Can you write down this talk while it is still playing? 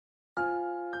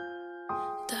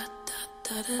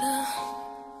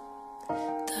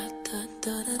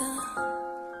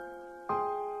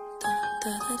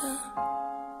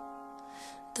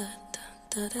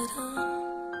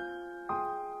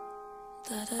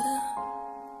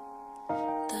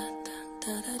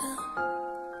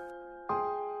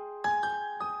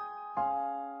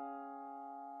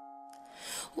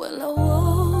Well, I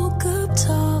woke up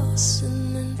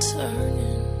tossing and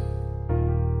turning,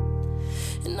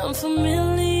 and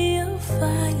unfamiliar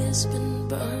fire's been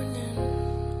burning,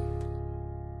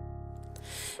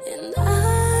 and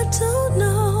I don't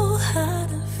know how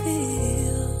to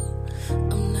feel.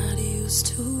 I'm not used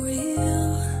to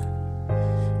real,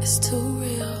 it's too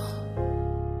real.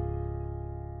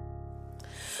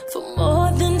 For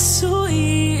more than 2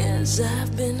 years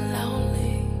I've been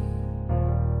lonely,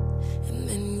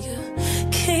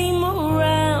 came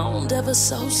around ever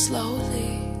so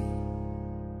slowly.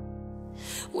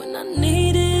 When I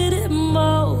needed it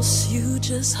most, you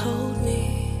just hold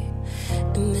me,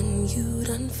 and then you'd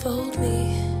unfold me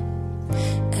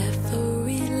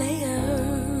every layer.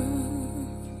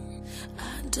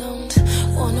 I don't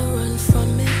wanna run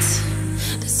from it.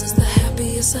 This is the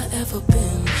happiest I've ever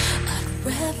been. I'd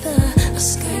rather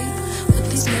escape with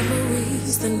these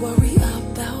memories than worry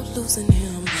about losing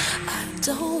him. I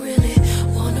don't really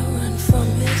wanna run from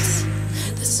it.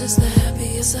 This is the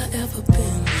happiest I've ever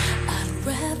been. I'd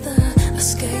rather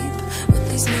escape with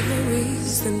these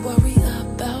memories than worry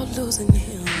about losing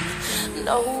him.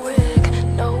 No wig,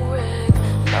 no wig,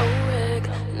 no wig,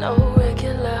 no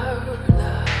regular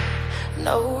love.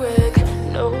 No wig,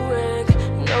 no wig,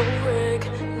 no wig,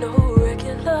 no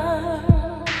regular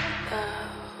love.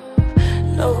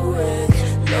 No wig,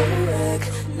 no wig,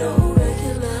 no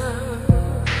regular.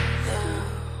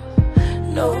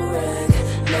 No reg,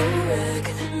 no reg,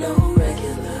 no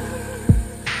regular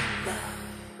love.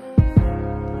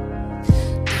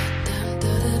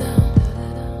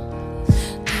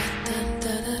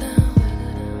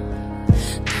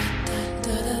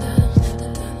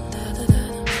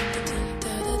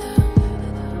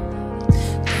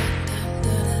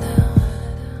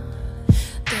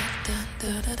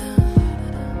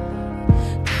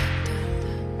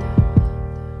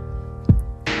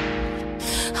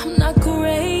 I'm not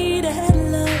great at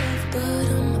love, but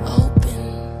I'm open.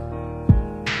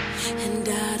 And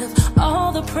out of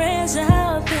all the prayers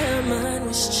out there, mine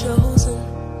was chosen.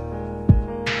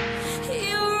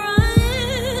 You're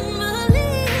unbelievable.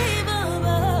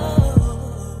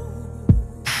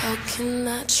 How can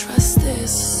I trust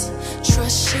this?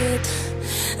 Trust shit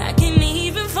I can't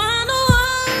even find a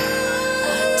word.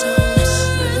 I don't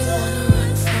really wanna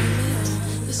run from it.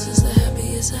 This is the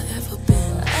happiest I've ever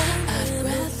been. I'd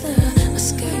rather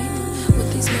escape with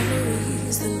these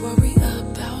memories than worry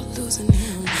about losing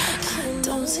him. I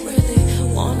don't really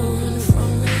wanna run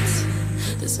from it.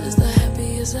 This is the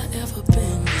happiest I've ever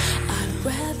been. I'd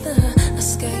rather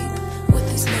escape with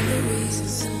these memories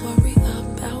than worry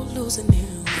about losing him.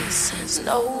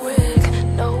 No wig,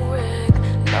 no wig,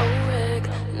 no wig,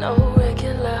 no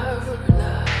regular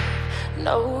love.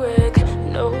 No wig,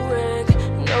 no wig,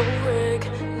 no wig,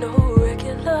 no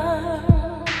regular.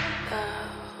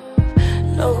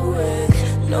 No reg,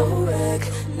 no reg,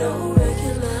 no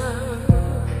regular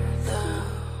love.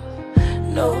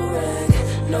 No reg,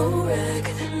 no reg,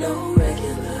 no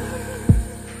regular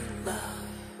love.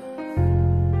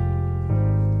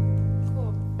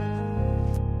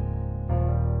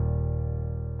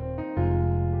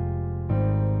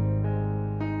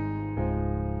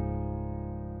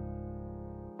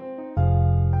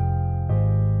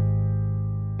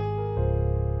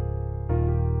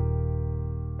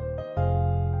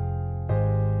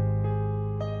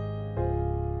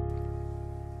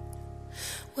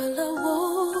 Well, I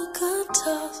woke up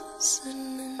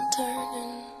tossing and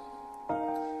turning,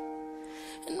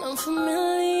 and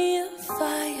unfamiliar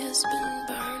fire's been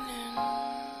burning,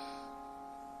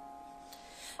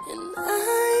 and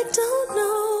I don't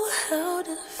know how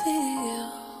to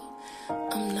feel.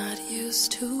 I'm not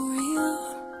used to real.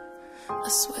 I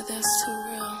swear that's too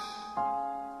real.